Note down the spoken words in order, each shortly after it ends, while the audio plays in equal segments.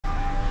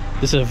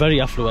This is a very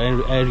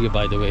affluent area,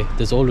 by the way.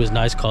 There's always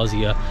nice cars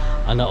here,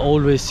 and I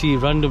always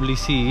randomly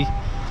see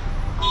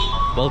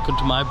welcome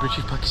to my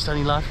British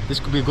Pakistani life. This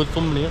could be a good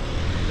thumbnail.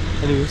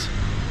 Anyways,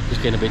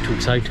 just getting a bit too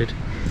excited.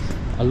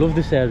 I love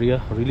this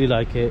area, I really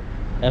like it.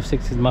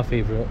 F6 is my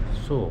favorite.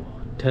 So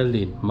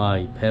telling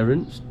my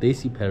parents,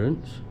 Desi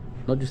parents,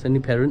 not just any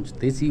parents,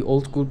 Desi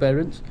old school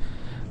parents,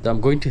 that I'm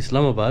going to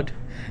Islamabad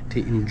to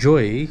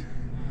enjoy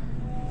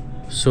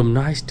some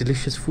nice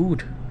delicious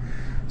food.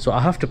 So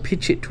I have to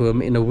pitch it to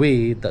them in a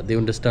way that they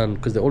understand,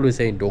 because they're always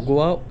saying don't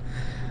go out,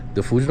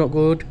 the food's not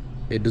good,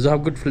 it doesn't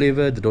have good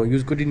flavor, they don't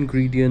use good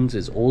ingredients,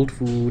 it's old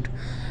food,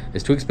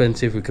 it's too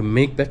expensive, we can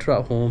make better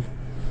at home.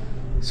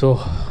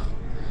 So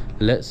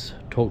let's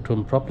talk to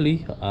them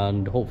properly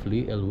and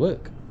hopefully it'll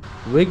work.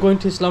 We're going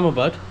to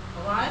Islamabad.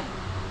 Why?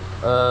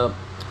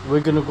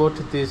 We're gonna go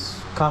to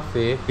this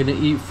cafe. We're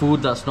gonna eat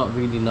food that's not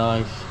really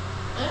nice.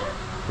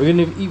 We're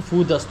gonna eat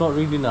food that's not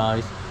really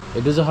nice.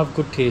 It doesn't have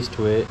good taste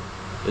to it.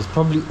 It's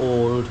probably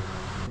old.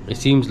 It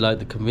seems like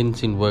the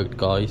convincing worked,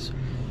 guys.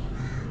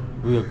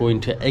 We are going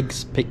to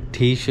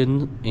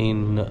Expectation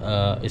in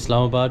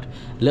Islamabad.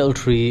 Little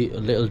treat, a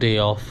little day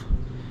off.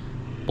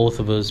 Both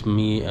of us,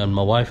 me and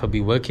my wife, will be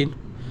working.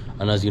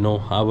 And as you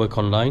know, I work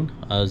online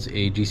as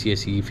a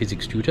GCSE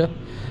physics tutor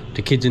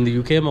to kids in the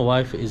UK. My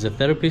wife is a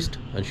therapist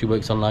and she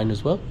works online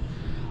as well.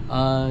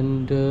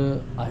 And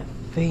I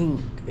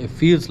think it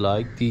feels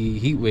like the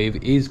heat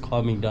wave is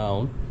calming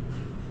down.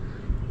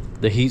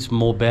 The heat's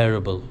more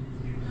bearable.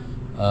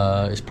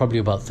 It's probably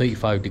about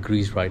 35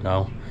 degrees right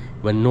now,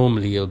 when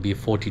normally it'll be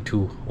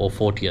 42 or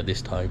 40 at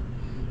this time.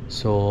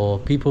 So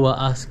people were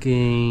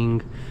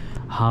asking,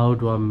 how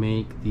do I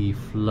make the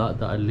flat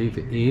that I live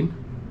in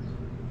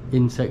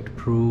insect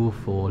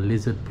proof or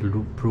lizard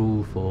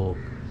proof, or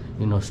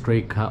you know,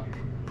 stray cat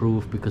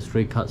proof, because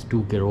stray cats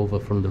do get over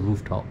from the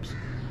rooftops.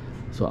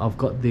 So I've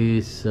got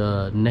this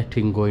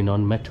netting going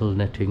on, metal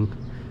netting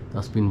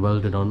that's been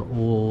welded on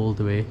all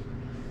the way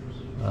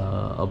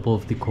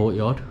above the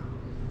courtyard,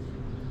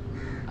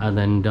 and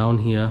then down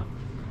here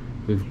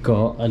we've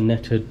got a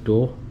netted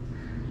door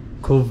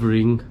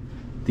covering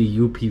the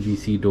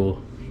UPVC door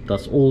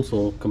that's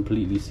also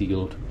completely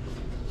sealed.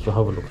 So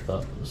have a look at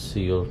that,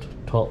 sealed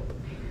top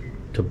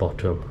to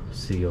bottom,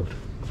 sealed.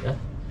 Yeah,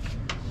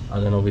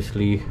 and then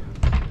obviously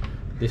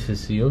this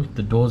is sealed.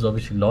 The door's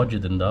obviously larger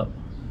than that.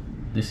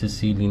 This is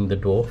sealing the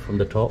door from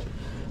the top,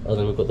 and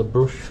then we've got the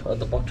brush at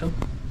the bottom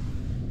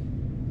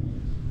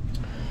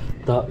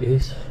that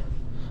is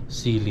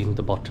sealing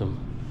the bottom.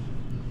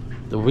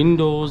 The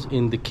windows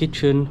in the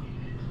kitchen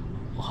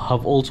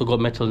have also got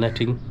metal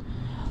netting,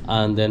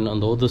 and then on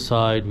the other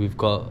side we've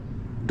got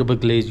double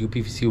glazed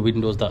UPVC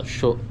windows that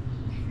shut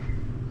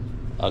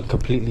and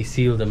completely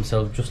seal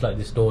themselves just like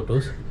this door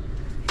does,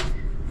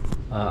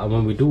 and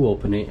when we do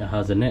open it, it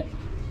has a net.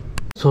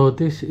 So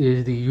this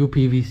is the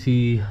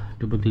UPVC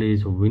double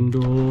glazed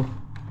window,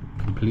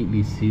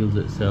 completely seals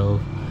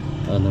itself,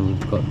 and then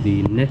we've got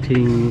the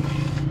netting.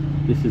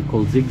 This is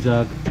called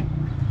zigzag.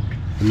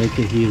 They make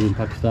it here in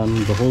Pakistan.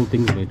 The whole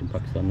thing's made in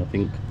Pakistan, I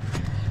think,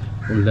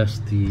 unless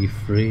the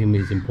frame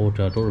is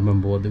imported. I don't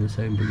remember what they were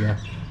saying, but yeah,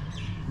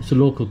 it's a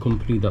local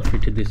company that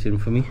fitted this in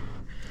for me.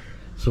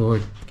 So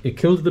it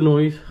kills the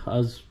noise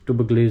as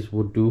double glaze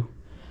would do,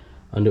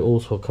 and it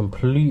also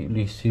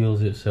completely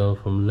seals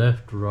itself from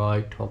left,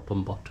 right, top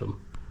and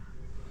bottom.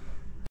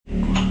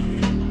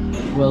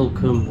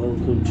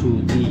 Welcome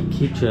to the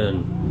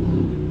kitchen.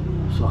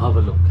 So have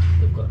a look.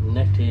 They've got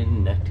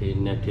netting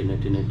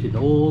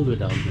all the way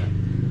down there,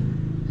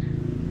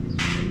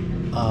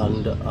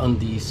 and on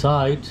the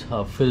sides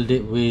I've filled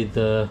it with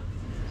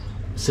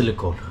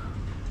silicone,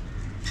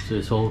 so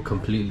it's all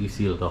completely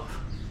sealed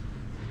off.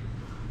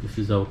 This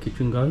is our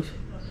kitchen, guys.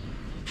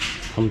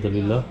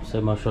 Alhamdulillah,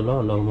 say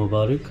mashallah,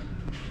 Allahumabarik.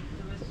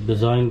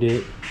 Designed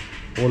it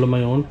all on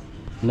my own.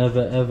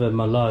 Never ever in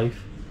my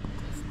life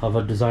have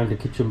I designed a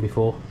kitchen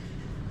before,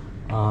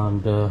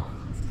 and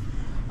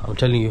I'm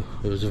telling you,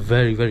 it was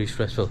very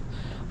stressful.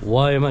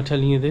 Why am I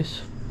telling you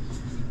this?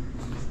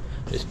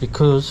 It's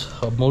because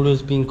I'm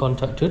always being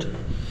contacted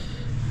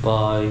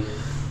by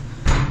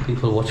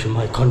people watching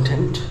my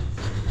content.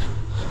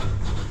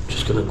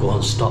 Just gonna go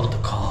and start the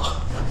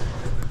car.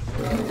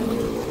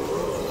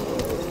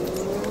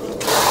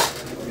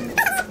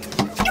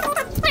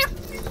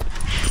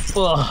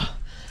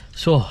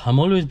 So I'm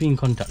always being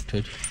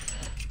contacted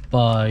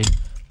by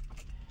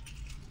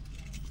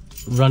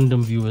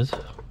random viewers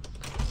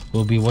who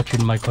will be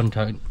watching my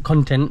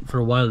content for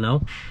a while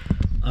now,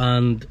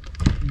 and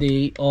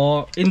they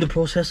are in the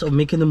process of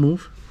making the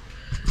move.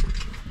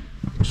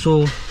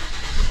 So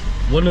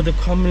one of the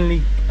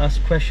commonly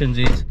asked questions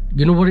is,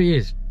 you know what it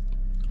is,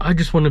 I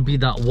just want to be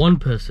that one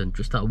person,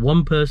 just that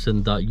one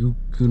person that you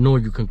know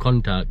you can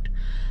contact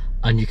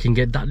and you can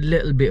get that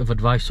little bit of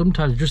advice.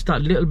 Sometimes just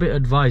that little bit of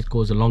advice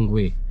goes a long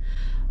way,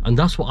 and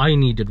that's what I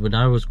needed when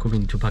I was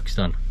coming to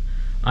Pakistan.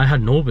 I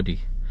had nobody,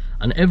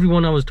 and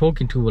everyone I was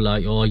talking to were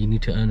like, oh, you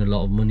need to earn a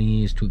lot of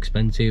money, it's too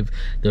expensive,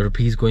 the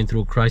rupee's going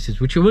through a crisis,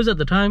 which it was at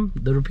the time.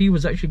 The rupee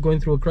was actually going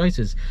through a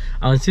crisis,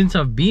 and since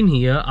I've been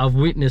here I've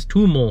witnessed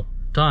two more.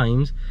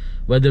 times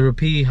where the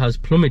rupee has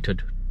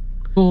plummeted.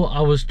 So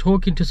I was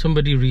talking to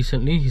somebody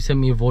recently. He sent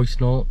me a voice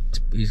note.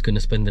 He's going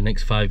to spend the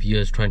next 5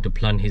 years trying to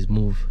plan his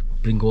move,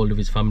 bring all of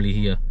his family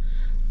here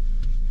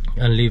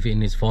and live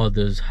in his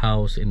father's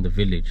house in the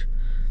village.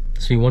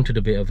 So he wanted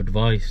a bit of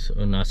advice,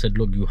 and I said,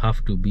 look, you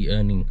have to be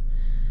earning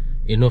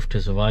enough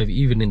to survive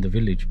even in the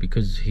village,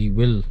 because he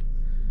will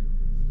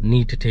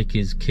need to take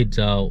his kids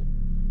out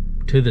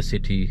to the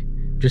city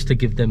just to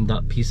give them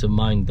that peace of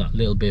mind, that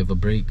little bit of a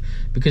break,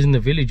 because in the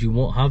village you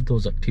won't have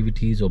those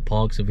activities or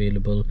parks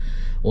available,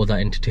 or that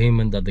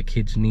entertainment that the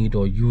kids need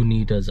or you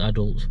need as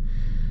adults.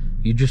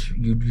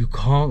 You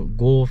can't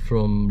go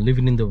from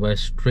living in the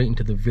West straight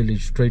into the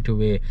village straight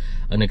away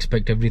and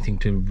expect everything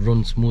to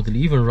run smoothly.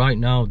 Even right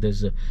now,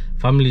 there's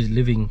families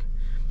living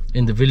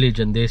in the village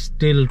and they're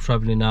still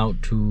traveling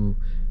out to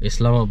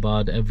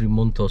Islamabad every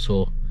month or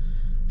so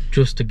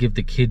just to give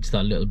the kids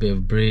that little bit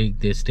of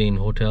break. They stay in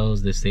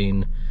hotels, they stay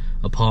in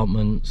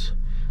apartments.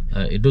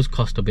 It does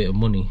cost a bit of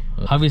money.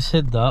 Having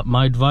said that,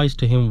 my advice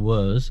to him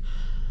was,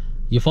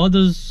 your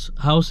father's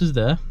house is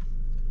there.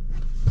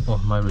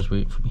 Oh, Myra's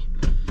waiting for me.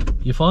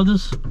 Your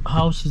father's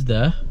house is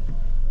there.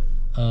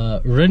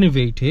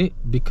 Renovate it,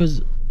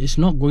 because it's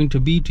not going to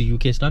be to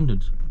UK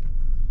standards.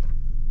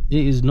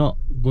 It is not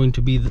going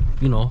to be,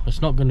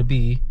 it's not going to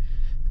be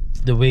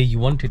the way you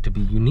want it to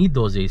be. You need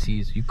those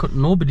ACs.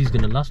 Nobody's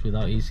going to last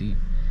without AC.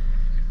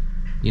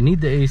 You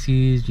need the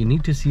ACs. You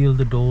need to seal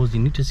the doors.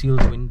 You need to seal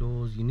the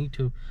windows. You need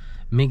to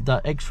make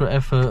that extra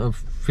effort of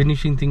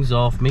finishing things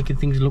off, making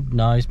things look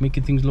nice,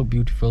 making things look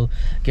beautiful,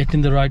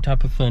 getting the right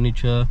type of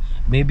furniture.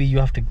 Maybe you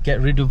have to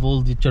get rid of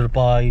all the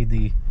charpai,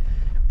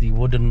 the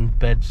wooden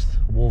beds,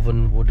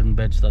 woven wooden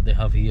beds that they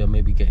have here.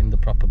 Maybe getting the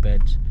proper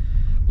beds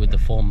with the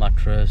foam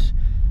mattress.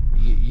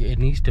 It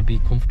needs to be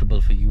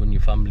comfortable for you and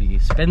your family.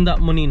 Spend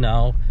that money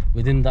now,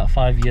 within that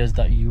 5 years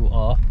that you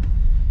are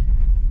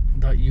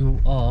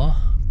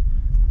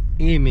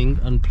aiming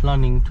and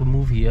planning to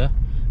move here.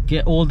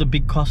 Get all the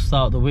big costs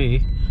out of the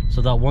way,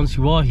 so that once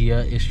you are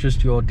here, it's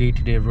just your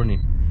day-to-day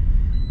running.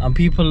 And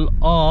people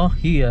are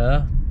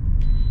here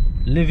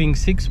living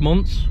 6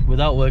 months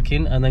without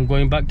working and then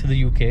going back to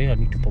the UK. I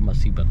need to put my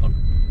seatbelt on.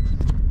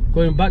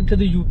 Going back to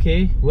the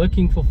UK,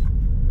 working for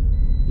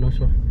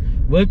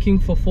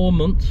 4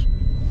 months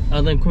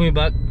and then coming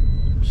back,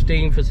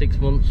 staying for 6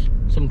 months,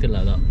 something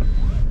like that.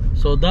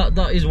 So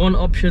that is one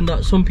option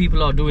that some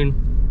people are doing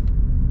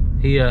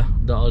here,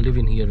 that are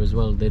living here as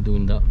well. They're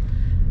doing that.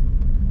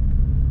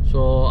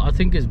 So I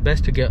think it's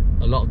best to get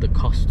a lot of the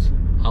costs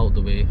out of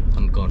the way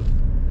and gone.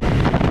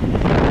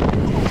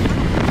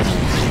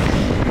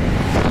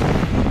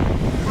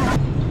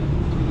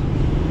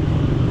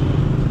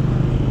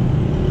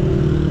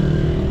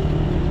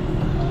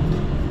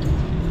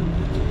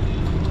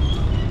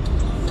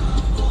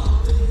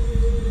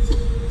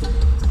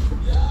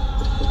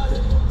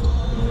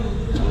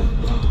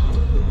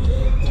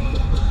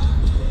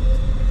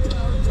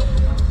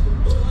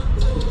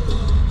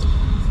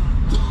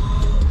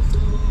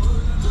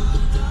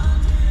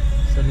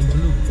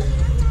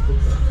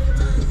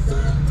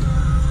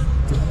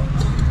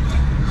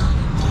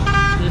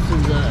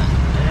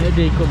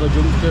 Of a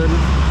junction.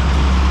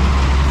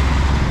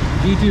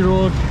 GT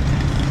Road,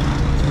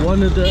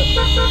 one of the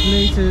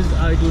places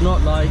I do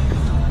not like.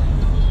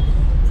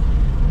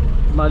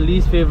 My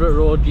least favorite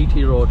road,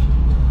 GT Road.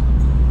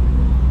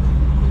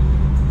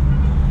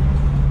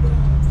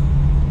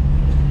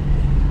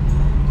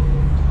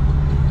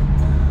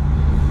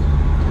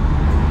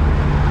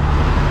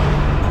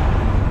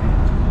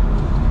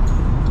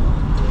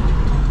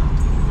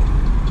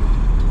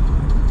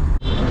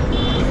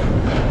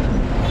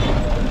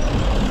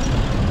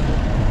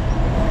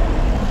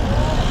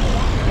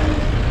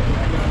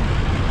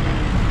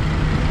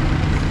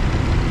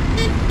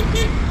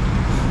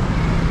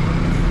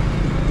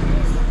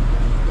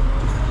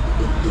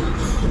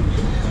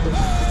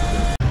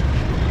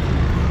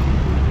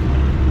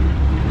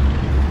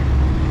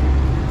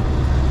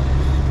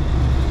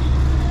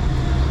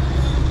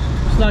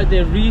 Like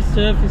they're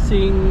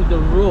resurfacing the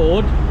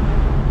road,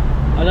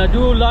 and I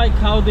do like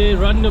how they're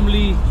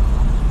randomly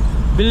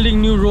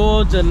building new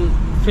roads and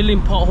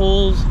filling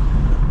potholes.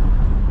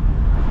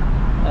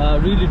 I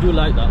really do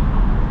like that.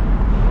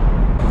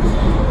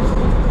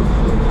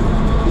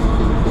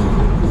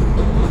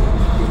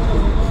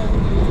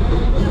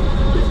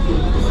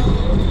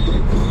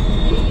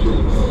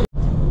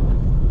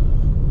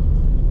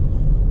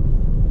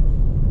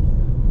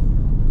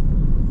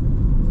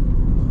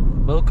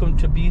 Welcome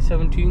to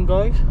B17,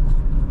 guys.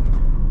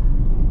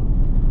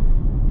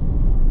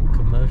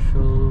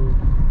 Commercial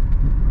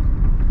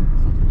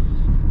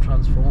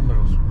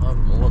transformers. I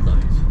don't know what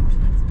that is.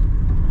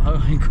 I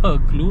ain't got a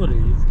clue what it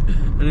is.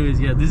 Anyways,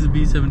 yeah, this is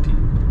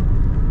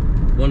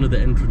B17. One of the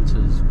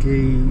entrances.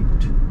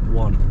 Gate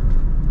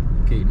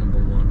 1. Gate number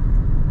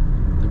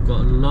 1. They've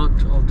got a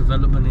lot of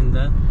development in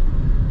there.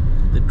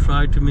 They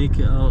tried to make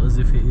it out as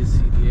if it is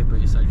CDA,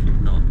 but it's actually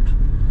not.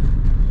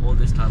 All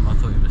this time I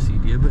thought it was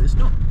CDA, but it's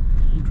not.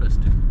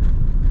 Interesting.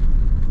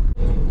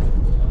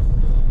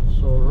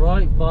 So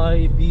right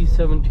by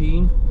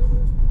B17.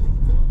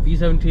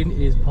 B17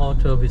 is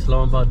part of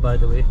Islamabad, by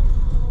the way,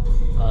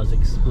 as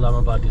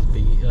Islamabad is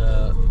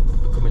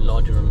becoming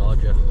larger and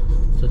larger.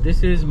 So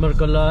this is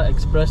Margala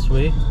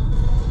Expressway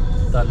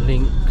that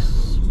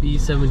links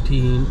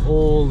B17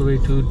 all the way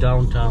to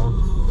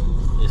downtown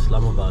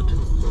Islamabad.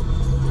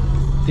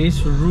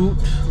 This route,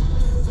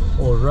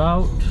 oh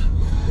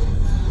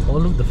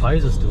look, the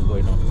fires are still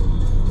going on.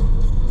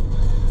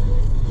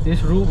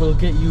 This route will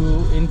get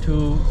you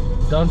into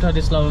downtown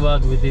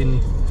Islamabad within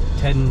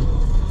 10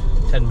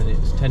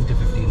 minutes, 10 to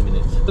 15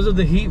 minutes. Because of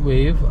the heat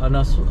wave, and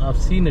I've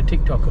seen a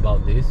TikTok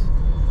about this,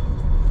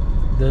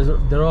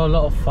 there are a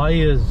lot of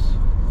fires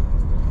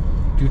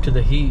due to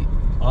the heat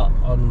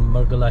on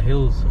Margala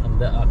Hills,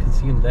 and I can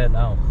see them there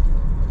now.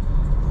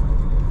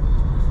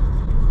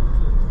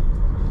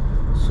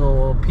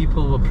 So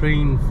people were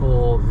praying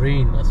for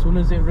rain. As soon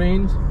as it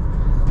rains,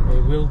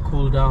 it will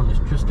cool down. It's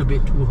just a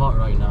bit too hot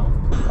right now.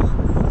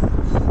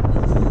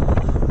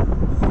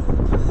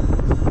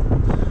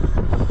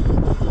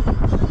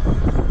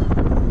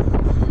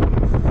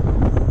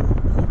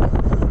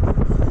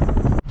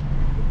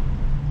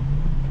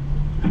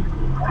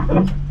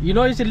 You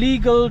know, it's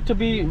illegal to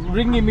be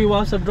ringing me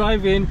whilst I'm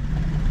driving.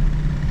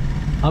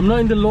 I'm not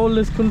in the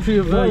lawless country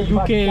of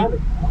UK.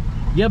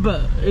 Yeah,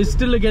 but it's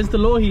still against the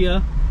law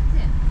here.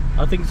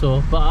 I think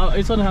so, but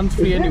it's on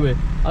hands-free anyway.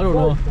 I don't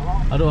know.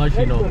 I don't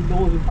actually know.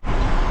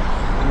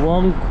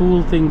 One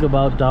cool thing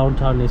about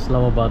downtown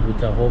Islamabad,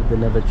 which I hope they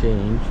never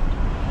change,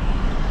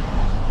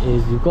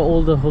 is you've got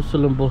all the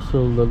hustle and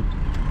bustle, the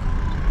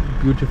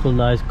beautiful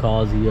nice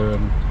cars here,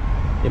 and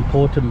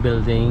important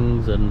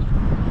buildings and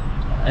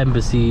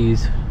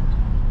embassies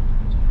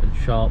and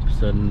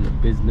shops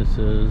and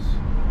businesses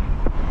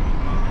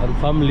and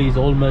families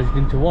all merged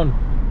into one.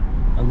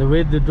 And the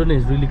way they've done it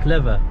is really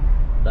clever.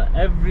 That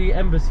every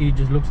embassy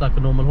just looks like a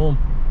normal home,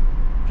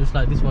 just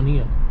like this one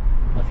here.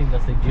 I think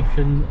that's the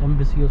Egyptian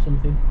embassy or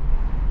something.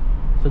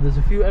 So there's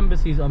a few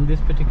embassies on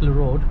this particular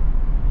road.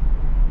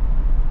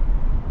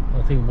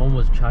 I think one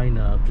was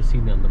China. I've just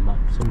seen it on the map,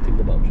 something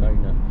about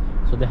China.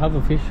 So they have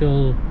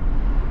official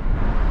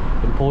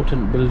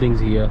important buildings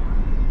here.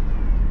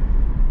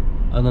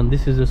 And then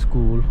this is a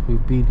school.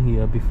 We've been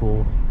here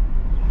before.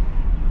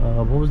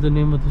 What was the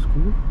name of the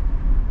school?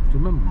 Do you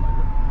remember,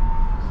 Myra?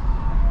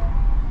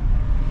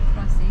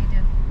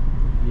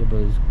 Yeah, but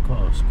it's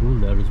got a school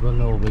there as well.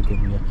 Oh, we're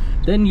going here.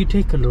 Then you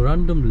take a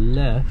random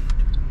left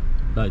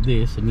like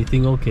this, and you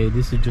think, okay,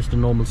 this is just a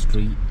normal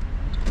street,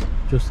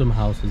 just some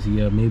houses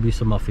here, maybe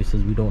some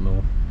offices, we don't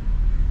know.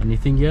 And you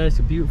think, yeah, it's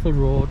a beautiful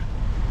road.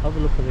 Have a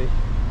look at it.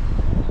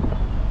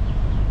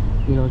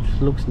 You know, it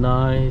just looks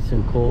nice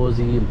and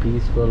cozy and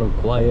peaceful and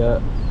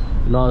quiet.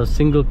 Not a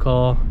single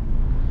car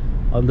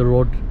on the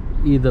road,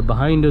 either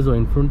behind us or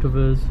in front of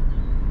us.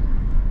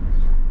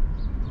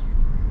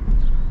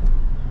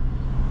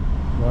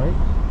 Right?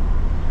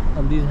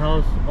 And these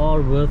houses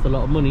are worth a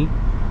lot of money.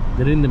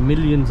 They're in the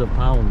millions of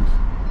pounds.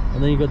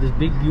 And then you got this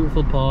big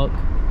beautiful park,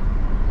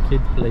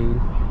 kids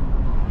playing.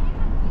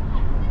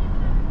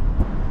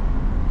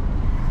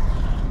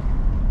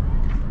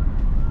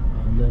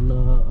 And then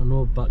I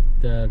know back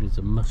there is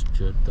a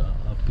masjid that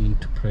I've been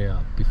to pray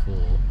at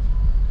before.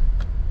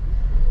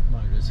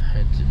 Myra's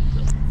head in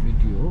the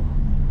video.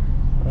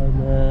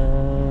 And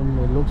then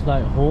it looks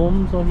like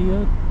homes are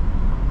here.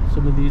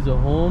 Some of these are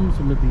homes,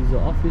 some of these are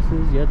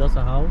offices. Yeah, that's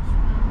a house.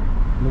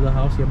 Another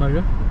house, yeah,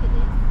 Myra?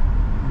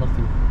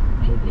 Nothing.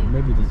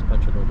 Maybe there's a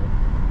patch, I don't know.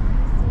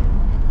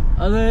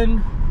 And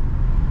then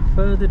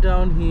further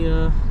down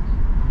here,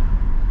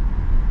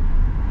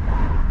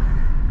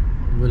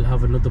 we'll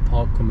have another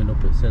park coming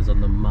up, it says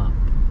on the map.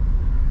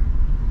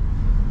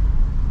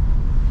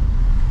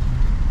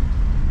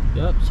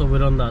 Yep, so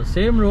we're on that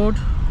same road.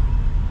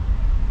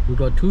 We've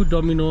got two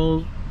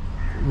Domino's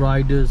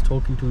riders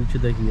talking to each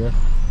other here.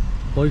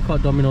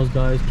 Boycott Domino's,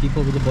 guys. Keep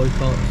up with the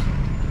boycotts.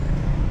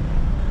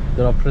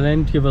 There are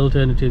plenty of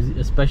alternatives,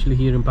 especially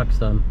here in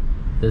Pakistan.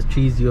 There's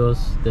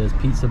Cheesios, there's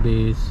Pizza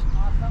Base,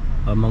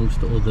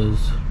 amongst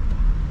others.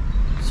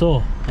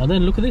 So, and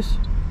then look at this.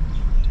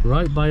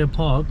 Right by a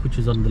park, which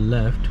is on the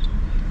left,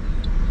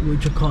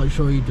 which I can't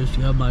show you just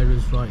yet.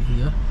 Myra's right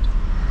here.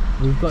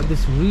 We've got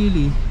this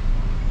really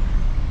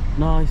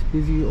nice,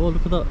 busy, oh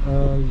look at that,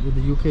 with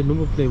the UK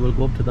number plate. We'll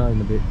go up to that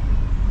in a bit.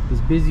 This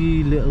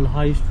busy little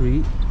high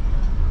street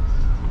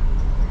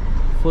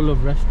full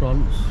of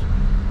restaurants,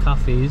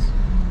 cafes,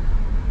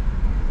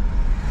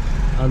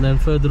 and then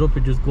further up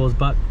it just goes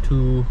back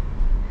to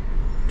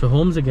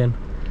homes again.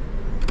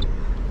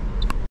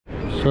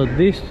 So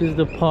this is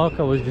the park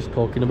I was just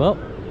talking about.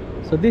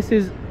 So this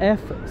is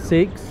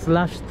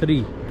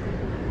F6/3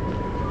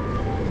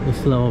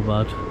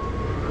 Islamabad,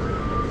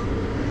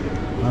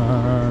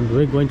 and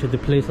we're going to the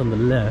place on the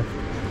left,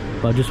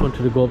 but I just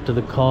wanted to go up to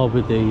the car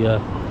with a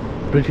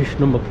British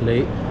number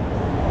plate.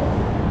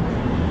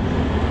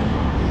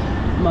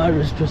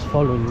 Myra's just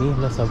following me.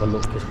 Let's have a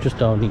look. It's just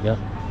down here.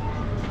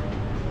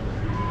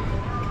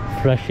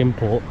 Fresh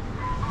import.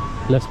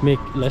 Let's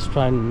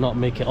try and not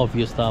make it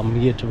obvious that I'm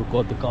here to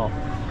record the car.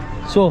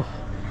 So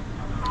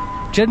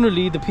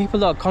generally the people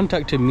that are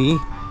contacting me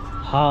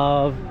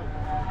are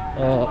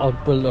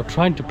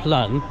trying to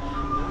plan,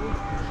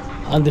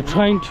 and they're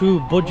trying to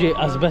budget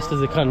as best as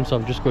they can. So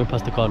I'm just going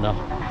past the car now.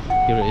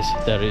 Here it is,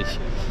 there it is.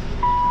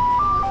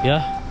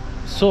 Yeah,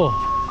 so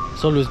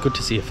it's always good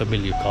to see a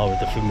familiar car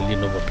with a familiar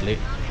number plate.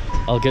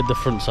 I'll get the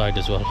front side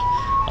as well.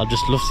 I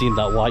just love seeing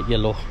that white,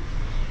 yellow,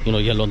 you know,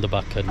 yellow on the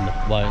back and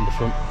white on the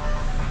front.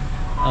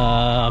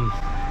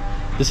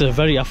 This is a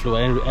very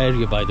affluent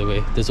area, by the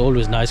way. There's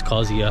always nice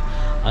cars here,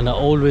 and I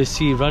always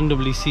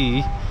randomly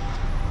see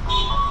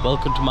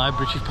welcome to my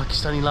British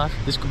Pakistani life.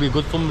 This could be a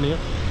good thumbnail.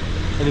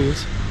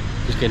 Anyways,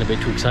 just getting a bit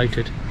too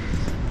excited.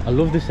 I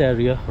love this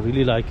area, I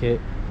really like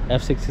it.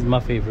 F6 is my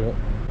favorite.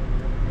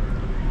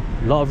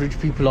 A lot of rich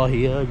people are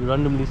here. You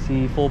randomly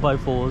see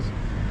 4x4s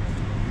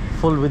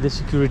full with the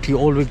security,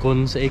 all with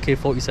guns,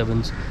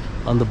 AK-47s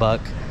on the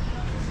back.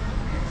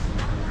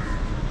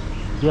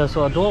 Yeah,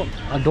 so I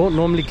don't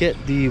normally get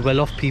the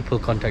well-off people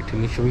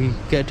contacting me. Should we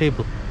get a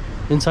table?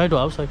 Inside or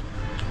outside?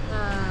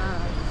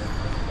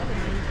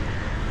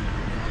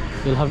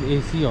 You'll have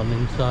AC on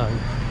inside.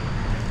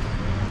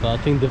 But I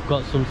think they've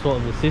got some sort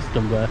of a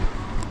system where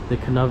they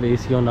can have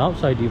AC on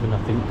outside even, I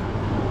think.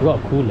 We've got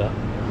a cooler.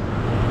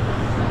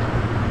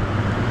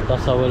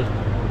 That's our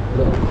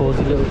little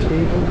cozy little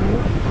table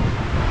here.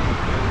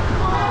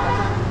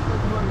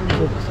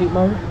 Take a seat,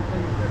 Mary.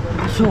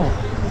 So,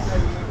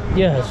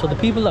 yeah, so the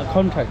people that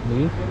contact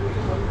me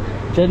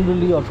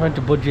generally are trying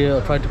to budget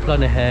or trying to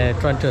plan ahead,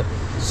 trying to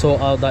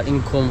sort out that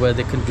income where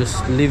they can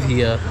just live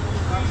here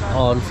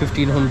on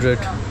 1,500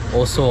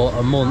 or so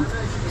a month,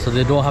 so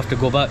they don't have to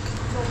go back.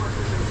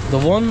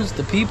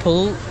 The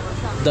people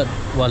that,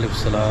 walaikum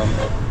salam,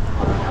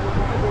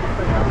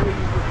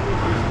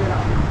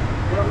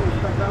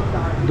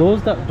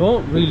 those that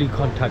don't really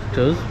contact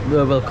us,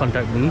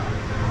 contact me,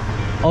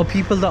 are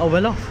people that are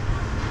well off,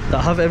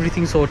 that have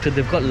everything sorted.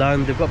 They've got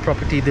land, they've got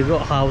property, they've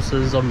got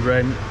houses on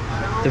rent,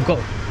 they've got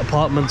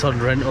apartments on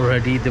rent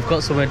already, they've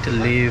got somewhere to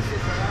live.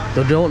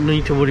 They don't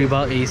need to worry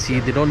about AC,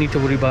 they don't need to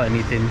worry about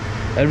anything.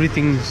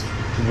 Everything's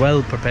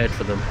well prepared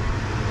for them.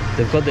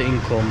 They've got the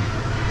income.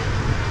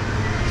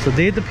 So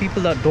they're the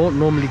people that don't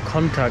normally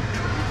contact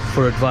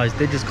for advice.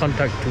 They just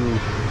contact to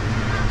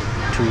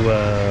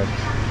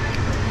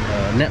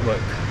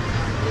network.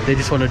 They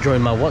just want to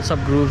join my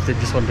WhatsApp groups, they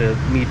just want to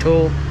meet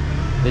up,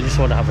 they just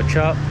want to have a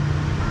chat.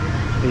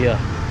 But yeah,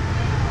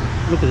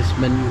 look at this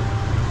menu.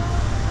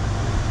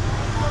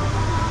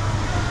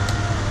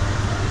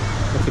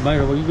 Okay,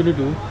 Myra, what are you gonna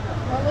do?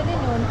 What were they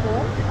known for?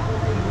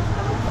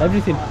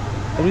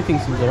 Everything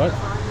seems alright.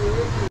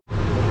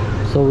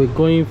 So we're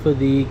going for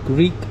the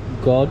Greek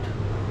god,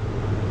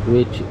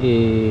 which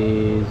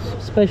is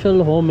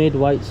special homemade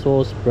white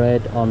sauce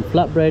bread on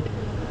flatbread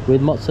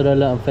with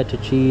mozzarella and feta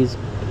cheese,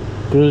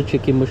 grilled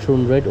chicken,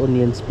 mushroom, red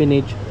onion,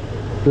 spinach,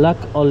 black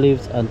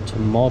olives and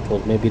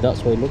tomatoes. Maybe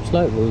that's what it looks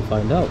like, we'll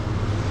find out.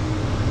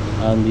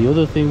 And the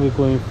other thing we're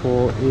going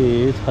for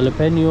is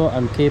jalapeno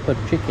and caper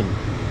chicken,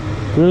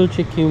 grilled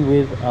chicken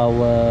with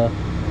our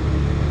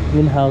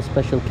in-house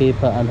special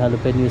caper and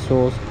jalapeno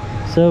sauce,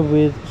 served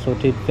with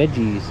sauteed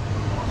veggies.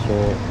 So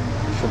it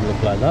should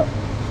look like that.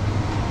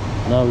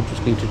 Now we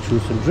just need to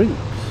choose some drinks.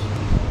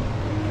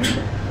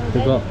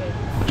 They've got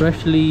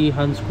freshly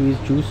hand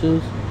squeezed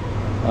juices,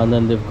 and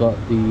then they've got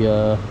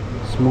the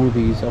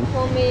smoothies.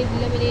 Homemade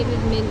lemonade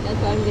with mint, that's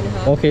what I'm gonna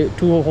have. Okay,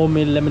 2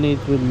 homemade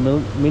lemonades with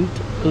mint,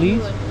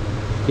 please.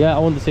 Yeah, I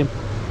want the same.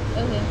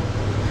 Okay.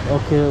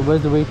 Okay,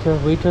 where's the waiter?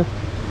 Waiter,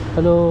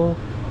 hello.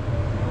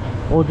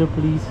 Order,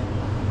 please.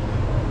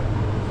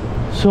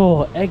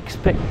 So,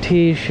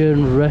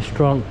 Expectation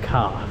Restaurant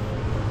Car.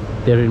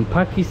 They're in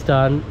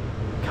Pakistan,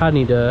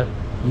 Canada,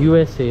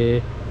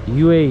 USA,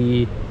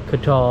 UAE,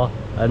 Qatar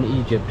and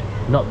Egypt,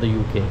 not the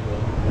UK.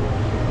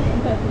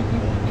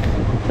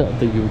 Not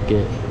the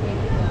UK.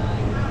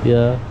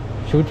 Yeah.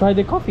 Should we try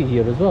the coffee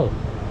here as well?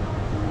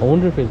 I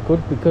wonder if it's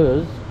good,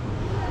 because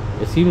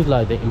it seems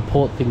like they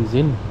import things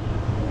in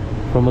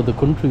from other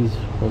countries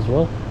as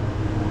well.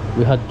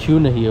 We had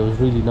tuna here, it was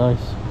really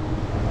nice.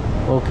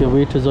 Okay,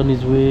 waiter's on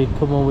his way.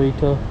 Come on,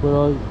 waiter. Where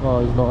are you? Oh,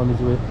 he's not on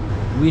his way.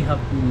 We have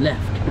been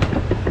left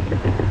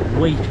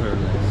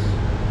waiterless.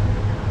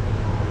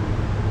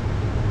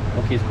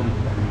 Okay, he's coming.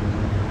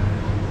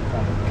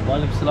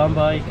 Walaikum salam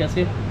bhai,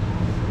 kaise?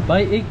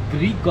 Bhai, ek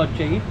Greek god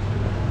chahiye.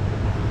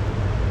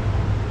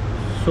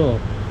 So,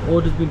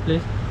 order's been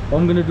placed. What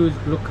I'm gonna do is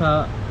look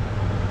at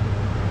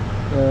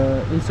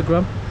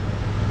Instagram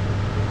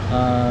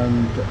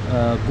and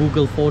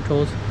Google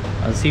Photos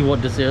and see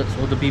what desserts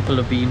other people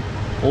have been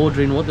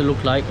ordering, what they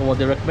look like or what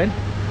they recommend,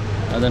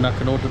 and then I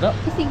can order that.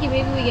 I was thinking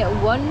maybe we get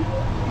one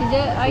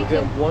dessert item.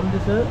 Get one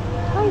dessert?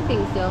 I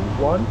think so.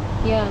 One?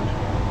 Yeah.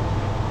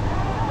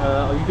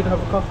 Are you gonna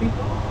have a coffee?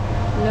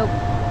 Nope.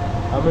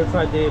 I'm gonna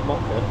try the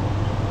mocha.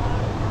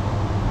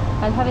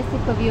 I'll have a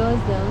sip of yours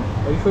though.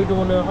 Are you sure you don't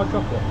want a hot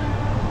chocolate?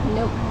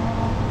 Nope.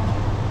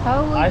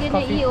 How are we Iced gonna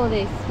coffee? eat all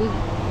this? We've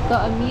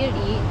got a meal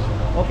each.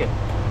 Okay.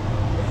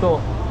 So,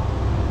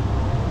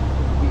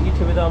 we eat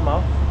it with our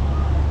mouth.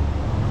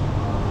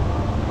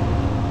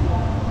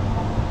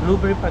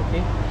 blueberry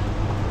pancake,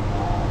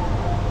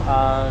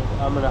 and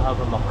I'm gonna have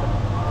a mocha.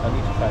 I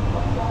need to try the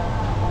mocha.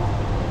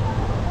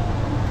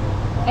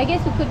 I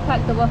guess we could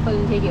pack the waffle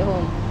and take it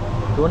home. Do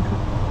you want to?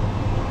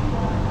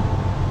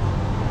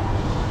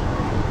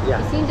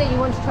 Yeah. It seems that you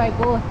want to try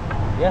both.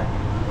 Yeah.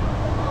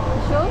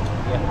 You sure?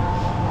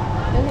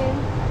 Yeah. Okay.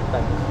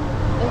 Thanks.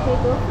 Okay,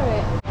 go for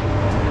it.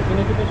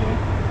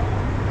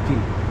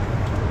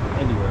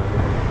 Anyway,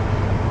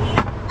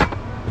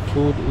 the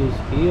food is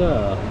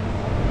here.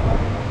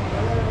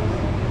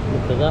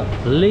 Look at that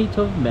plate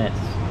of mess.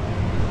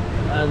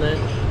 And then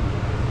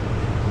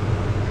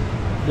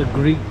the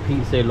Greek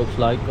pizza it looks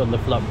like on the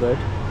flatbread.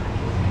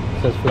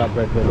 It says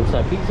flatbread, but it looks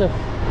like pizza.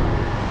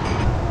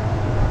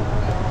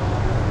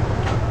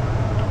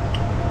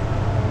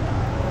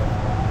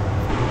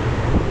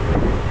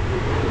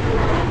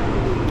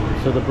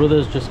 So the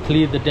brothers just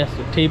cleared the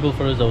table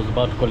for us. I was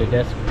about to call it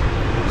desk.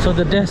 So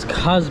the desk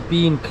has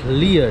been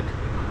cleared.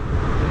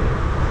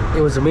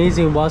 It was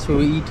amazing. Whilst we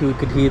were eating, we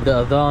could hear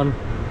the adhan,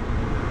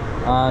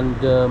 and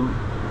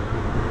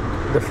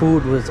the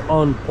food was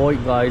on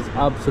point, guys.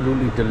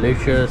 Absolutely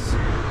delicious.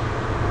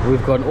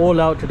 We've gone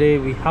all out today.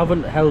 We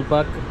haven't held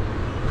back.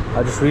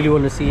 I just really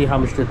want to see how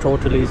much the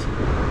total is.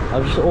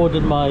 I've just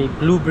ordered my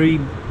blueberry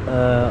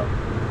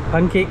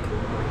pancake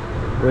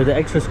with an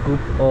extra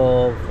scoop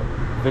of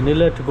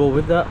vanilla to go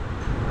with that,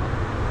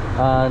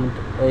 and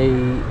a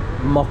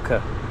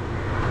mocha,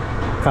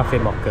 cafe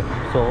mocha.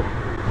 So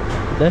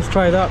let's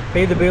try that,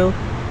 pay the bill,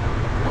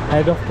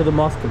 head off to the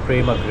mosque and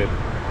pray Maghrib.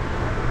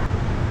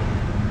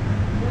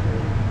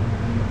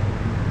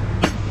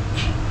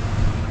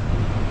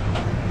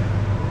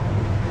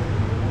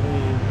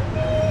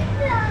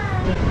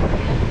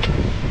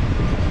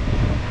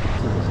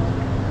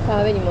 Can't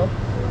have any more.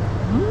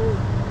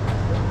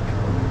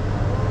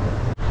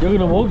 You're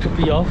gonna walk to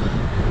pee off.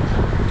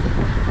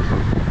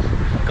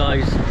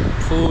 Guys,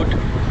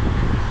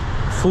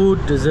 food,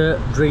 dessert,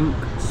 drink,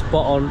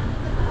 spot on.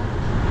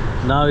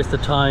 Now is the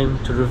time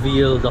to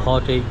reveal the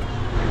heartache,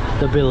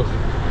 the bill.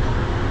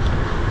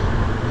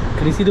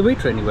 Can you see the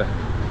waiter anywhere?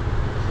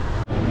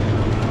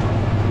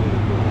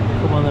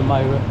 Come on then,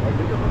 Myra.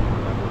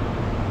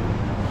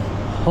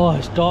 Oh,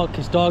 it's dark,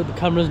 the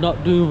camera's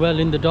not doing well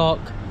in the dark.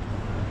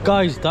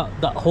 Guys,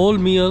 that whole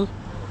meal, do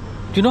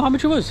you know how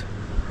much it was?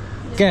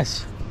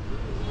 Guess,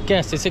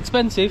 it's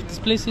expensive. This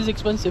place is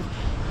expensive.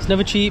 It's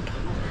never cheap.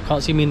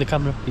 Can't see me in the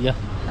camera, but yeah.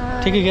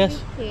 Take a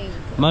guess.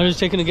 Myra's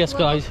taking a guess,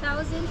 guys.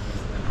 12,000?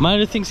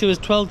 Myra thinks it was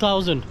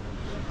 12,000.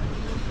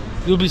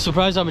 You'll be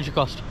surprised how much it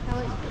cost. How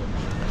much?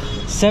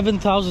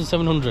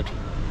 7,700.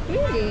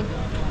 Really?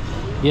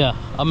 Yeah,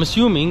 I'm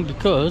assuming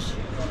because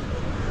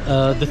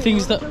the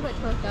things that...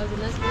 12,000,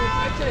 that's good.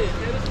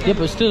 Yeah,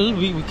 but still,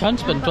 we can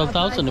spend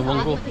 12,000 in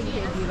one go.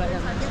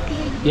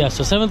 Yeah,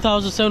 so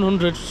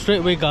 7,700 straight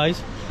away,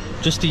 guys.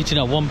 Just eating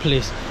at one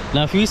place.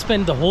 Now, if we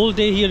spend the whole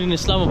day here in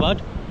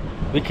Islamabad,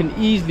 we can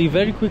easily,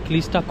 very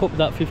quickly stack up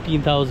that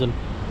 15,000.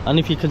 And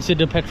if you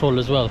consider petrol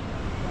as well,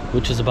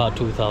 which is about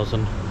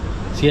 2,000.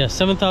 So yeah,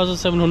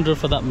 7,700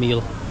 for that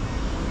meal.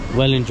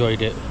 Well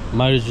enjoyed it.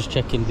 Myra's just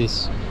checking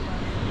this.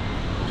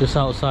 Just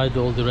outside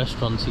all the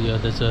restaurants here,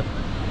 there's a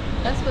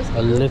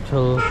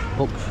little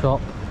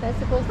bookshop. That's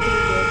supposed to be good,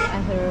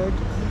 I heard.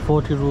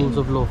 40 Rules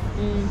of Love.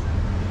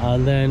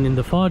 And then in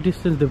the far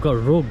distance, they've got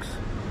rugs.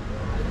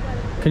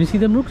 Can you see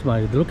them rugs,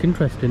 Myra? They look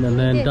interesting. And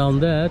then down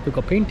there, they've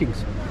got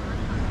paintings.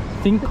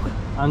 Think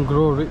and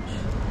Grow Rich.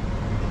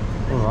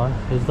 Alright,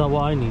 is that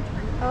what I need?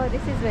 Oh,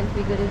 this is meant to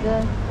be good as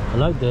well. I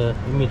like the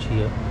image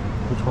here.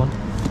 Which one?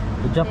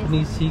 The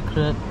Japanese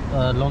Secret,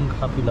 Long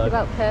Happy Life.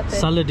 About purpose.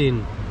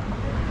 Saladin.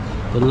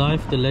 The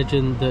Life, the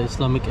Legend, the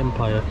Islamic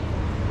Empire.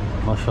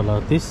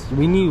 MashaAllah. This,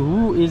 we knew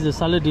who is the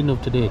Saladin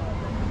of today.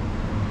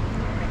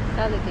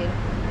 Saladin.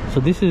 So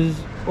this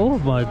is, oh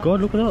my god,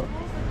 look at that.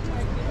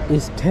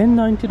 It's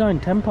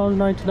 £10.99,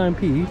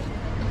 £10.99p.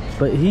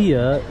 But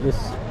here,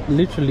 it's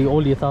literally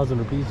only 1,000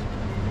 rupees.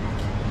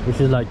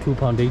 Which is like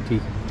 £2.80.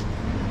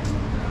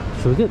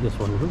 Should we get this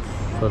one?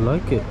 I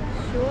like it.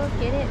 Sure,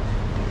 get it.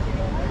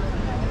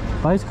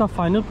 Bhai, iska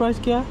final price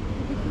kya hai?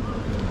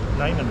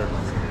 900.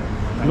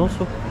 No,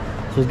 so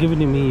it's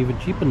giving me even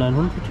cheaper,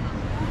 900. Oh,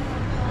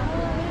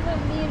 what about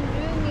me and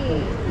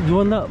Rumi? You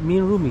want that? Me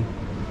and Rumi?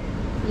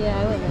 Yeah,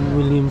 I want that.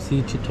 William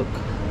C. Chituk.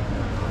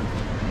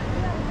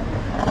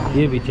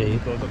 ये भी चाहिए.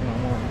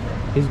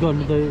 He's got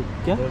the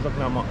क्या?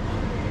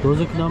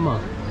 रोज़कनामा.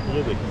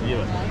 ये देखिए, ये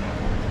वाला.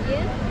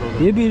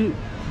 Yeah? ये भी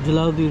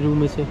जलालुद्दीन रूम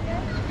में से.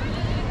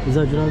 Is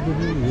that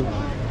Jalaluddin? Yeah.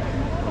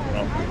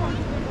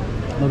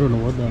 I don't know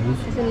what that is.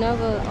 It's a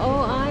novel.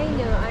 Oh, I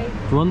know.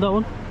 You want that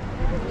one?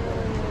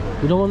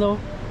 You don't want that one?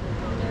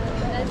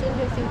 That's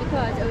interesting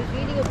because I was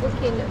reading a book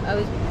I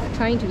was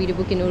trying to read a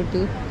book in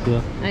Urdu.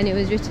 Yeah. And it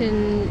was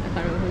written, I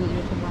can't remember who it was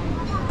written by.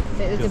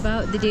 So it was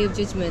about the Day of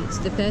Judgment.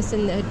 The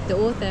person, the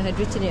author had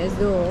written it as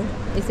though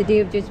it's the Day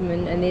of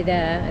Judgment and they're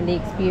there and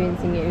they're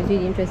experiencing it. It was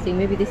really interesting.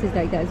 Maybe this is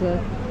like that as well.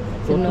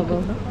 It's a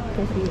novel.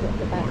 Just read at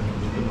the back.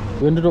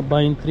 We ended up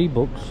buying 3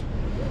 books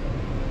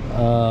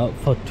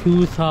for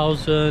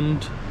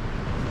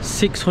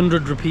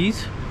 2,600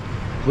 rupees.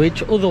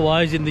 which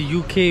otherwise in the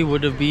UK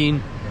would have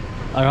been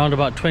around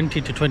about 20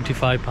 to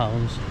 25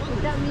 pounds.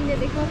 Does that mean that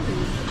they copy?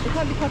 They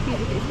can't be copied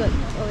if it's got,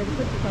 or they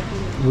could be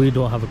copied. We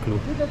don't have a clue.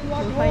 We'll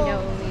find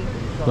out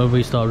When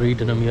we start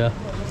reading them, yeah.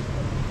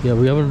 Yeah,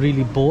 we haven't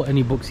really bought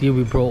any books here.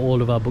 We brought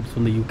all of our books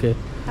from the UK.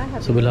 I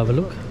have. So we'll have a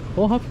look.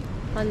 Oh, have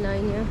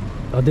online, yeah.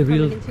 Are they From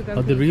real? an Instagram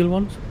Are they page. real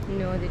ones?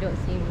 No, they don't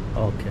seem.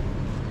 Okay.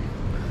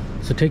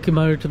 So take your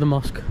married to the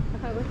mosque. I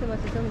can't go to the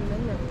mosque with so many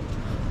men now.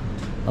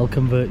 I'll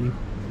convert you.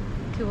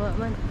 To what,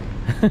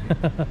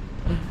 man?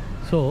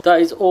 So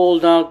that is all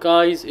now,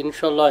 guys.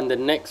 Inshallah, in the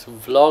next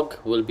vlog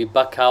we'll be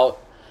back out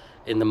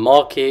in the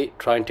market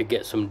trying to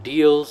get some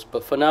deals.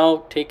 But for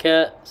now, take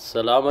care.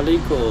 Assalamu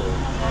alaikum.